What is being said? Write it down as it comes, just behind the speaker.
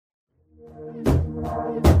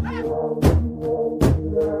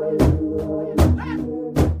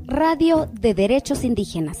radio de derechos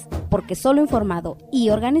indígenas, porque solo informado y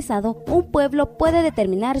organizado, un pueblo puede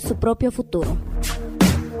determinar su propio futuro.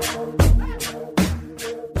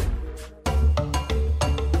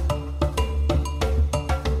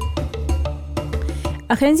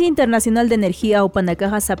 Agencia Internacional de Energía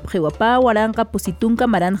Upanakaja Sapjehuapa, Waranka, Pusitunka,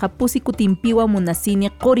 Maranja, Pusikutimpiwa, Munasini,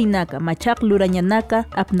 Korinaka, Machak, Lurañanaka,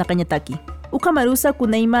 Apnakañataki. Ukamarusa,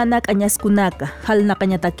 Kunaimanak, Añaskunaka,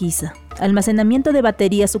 Halnakañatakisa. Almacenamiento de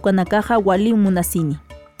baterías Ukanakaja, Wali, Munasini.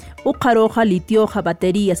 Ukaroja, litioja,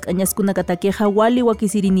 baterías, Añaskunakatakeja, Wali,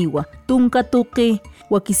 Wakisiriniwa. Tunka, Tuki,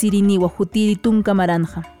 Wakisiriniwa, Jutiri, Tunka,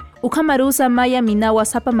 Maranja. Ukamarusa, Maya, Minawa,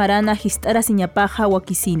 Sapa, Marana, Histara, Siñapaja,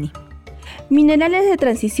 Wakisini. Minerales de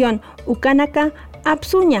transición, Ukanaka,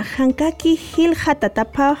 Apsuña, Hankaki, Hilja,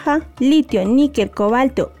 Tatapaja, litio, níquel,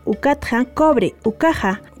 cobalto, Ukatja, cobre,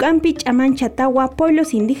 Ukaja, Ukampich, Amanchatagua,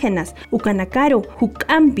 pueblos indígenas, Ukanakaru,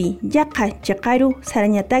 Ukampi, Yaka, Chakaru,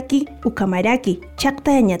 Sarañataki, Ukamaraki,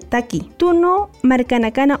 Chaktañataki, Tuno,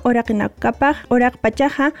 Marcanacana, Oraknakapaj,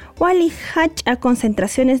 Orakpachaja, Wali, Hach, a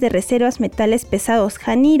concentraciones de reservas metales pesados,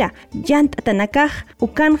 Janira, Yantatanakaj,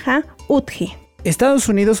 Ukanja, Utji. Estados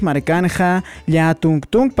Unidos marcanja ya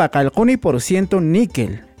tungtung paqalquni %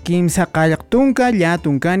 níquel, kimsa qalqtunka ya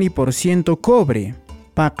tunkani % cobre,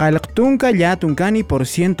 paqalqtunka ya tunkani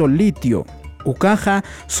 % litio, ukaja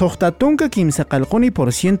sohtatunka kimsa qalquni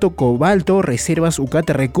 % cobalto, reservas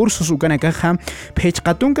ukata recursos ukanakaja,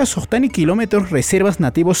 pechqatunka sohtani kilómetros reservas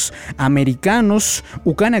nativos americanos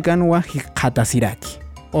ukanakanwa hiqatasiraki.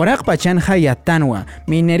 Orak pachanja yatanwa,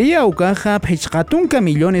 minería ukaja pechqatunka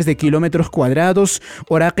millones de kilómetros cuadrados,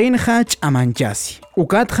 orakinja chamanchasi.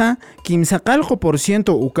 Ukatja, kimsaqalqo %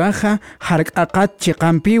 ukaja, harqaqat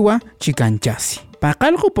chiqampiwa chikanchasi.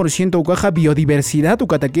 Paqalqo % ukaja biodiversidad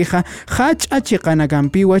ukatakeja, hacha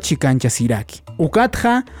chiqanakampiwa chikanchasiraki.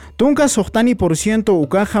 Ukatja, tunka sohtani %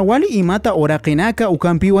 ukaja wali imata orakinaka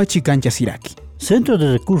ukampiwa chikanchasiraki. Centro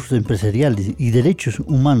de Recursos Empresariales y Derechos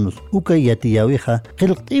Humanos, Uca y Atiyaweja,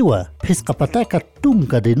 Geltiwa, Pescapataca,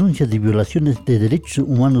 Tunca, denuncias de violaciones de derechos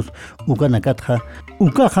humanos, Ucanacatja,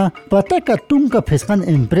 Ucaja, Pataca, Tunca, Pescan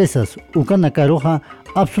Empresas, Ucanacaroja,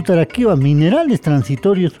 Absutaraquiwa, Minerales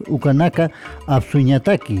Transitorios, Ucanaca,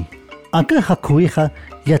 Absuñataki, Acaja Cueja,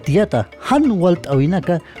 Yatiata, Hanwalt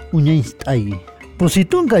Awinaka, Uñainstay.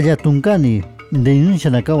 Positunca Yatuncani, denuncia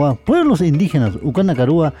Nakawa, pueblos indígenas,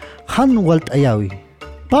 Ukanakarua, Hanwalt Ayawi.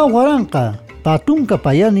 Pa Huaranca, Patunca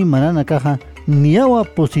Payani, Maranakaja, Niawa,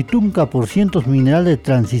 Positunca % minerales de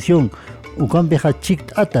transición, Ukampeja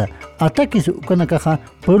Chiktata, ataques Ukanakaja,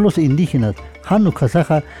 pueblos indígenas, Hanu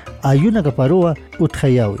Kazaja, Ayuna Caparua,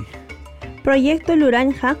 Utjayawi. Proyecto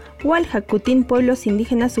Luranja, Waljacutín, pueblos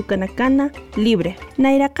indígenas Ukanakana, libre.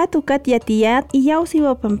 Nairakat Ukat Yatiyat y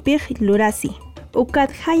Yausiwapampij Lurasi.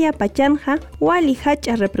 Ukat Haya Pachanja, Wali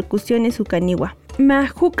Hacha repercusiones Ukaniwa.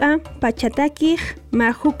 Majuka Pachataki,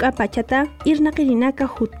 Majuka Pachata, Irnakirinaka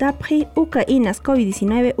Jutapji, Uka Inas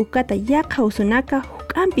COVID-19, Ukata Yaka Usunaka,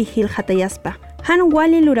 Hukampi Hiljatayaspa. Han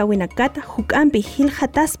Wali Lurawinakat, Hukampi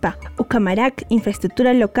Hiljataspa, Ukamarak,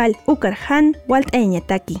 infraestructura local, Ukarhan, Walt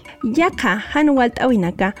Eñataki. Yaka, Han Walt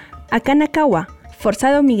Awinaka, Akanakawa.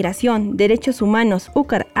 Forzado migración, derechos humanos,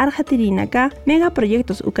 Ukar Arjatirinaka,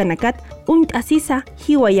 megaproyectos Ukanakat, Unt Asisa,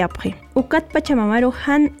 Hiwayapje. Ukat Pachamamaru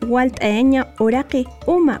Han Walt Aeña Orake,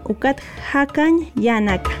 Uma Ukat Hakan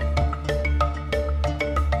Yanaka.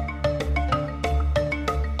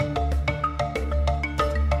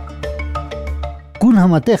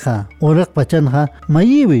 Kunhamateja, Orak Pachanja,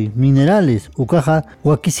 Mayiwi, Minerales, Ukaja,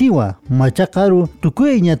 Wakisiwa, Machakaru,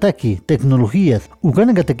 Tukue Ñataki, Tecnologías,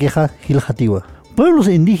 Ukanakatekeja, Hiljatiwa. Pueblos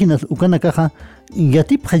indígenas Ukanakaja,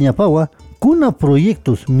 Yatip Jañapawa, Kuna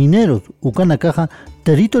proyectos mineros Ukanakaja,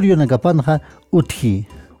 territorio Nakapanja, Utji.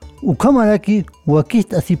 Ukamaraki,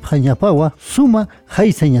 Wakist Asip Jañapawa, Suma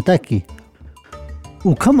Jaisañataki.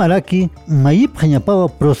 Ukamaraki, Mayip Jañapawa,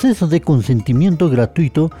 proceso de consentimiento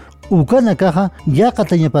gratuito, Ukanakaja,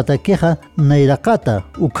 Yakatañapatakeja, Nairakata,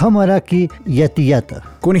 Ukamaraki, Yatiyata.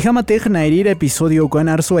 Kunijamatej nairira episodio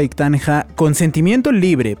ukanarso aiktanja, consentimiento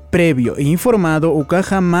libre, previo e informado,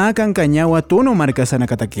 ukaja makan kañawa tuno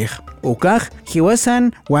marcasanakatakeja. Ukaj,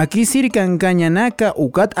 hiwasan, wakisir kankañanaka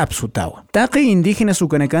ukat absutawa. Taqi indígenas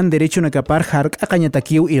ukanakan derecho nakapar hark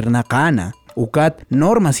akañatakiu irnakana. Ukat,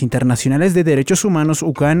 normas internacionales de derechos humanos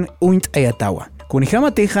ukan uint ayatawa.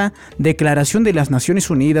 Kunijamateja, Declaración de las Naciones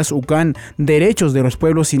Unidas, Ucan, Derechos de los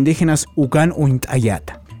Pueblos Indígenas, Ucan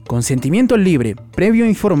Uintayata. Consentimiento libre, previo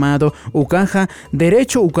informado, Ucanja,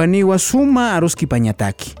 Derecho Ucaniwa Suma Aruski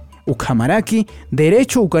Pañataki. Ucamaraki,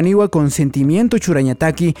 Derecho Ucaniwa Consentimiento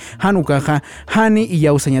Churañataki, Hanucaja, Hani y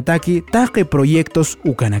Yausañataki, Taque Proyectos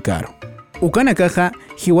Ucanacaro. Ukanakaja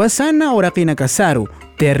hiwasana oraqina kasaru,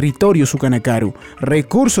 territorio ukanakaru,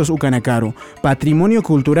 recursos ukanakaru, patrimonio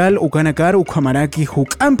cultural ukanakaru ukamaraki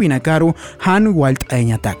hukampinakaru han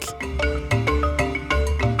walt'añataki.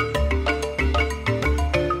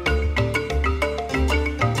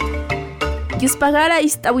 Yuspagara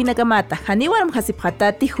istawinakamata, haniwaram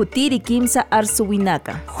hasiphatati hutiri kimsa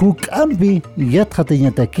arsuwinaka. Hukampi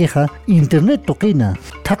yatjatañatakeja internet toqina,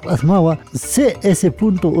 tak asmawa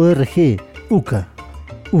cs.org uka.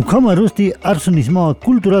 Ukamarusti arsunismawa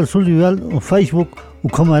cultural solidaridad Facebook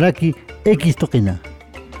ukamaraki X toqina.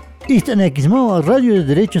 Istanakismawa Radio de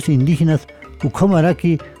Derechos Indígenas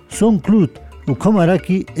ukamaraki SoundCloud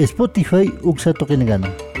ukamaraki Spotify uksa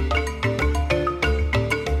toqinagana.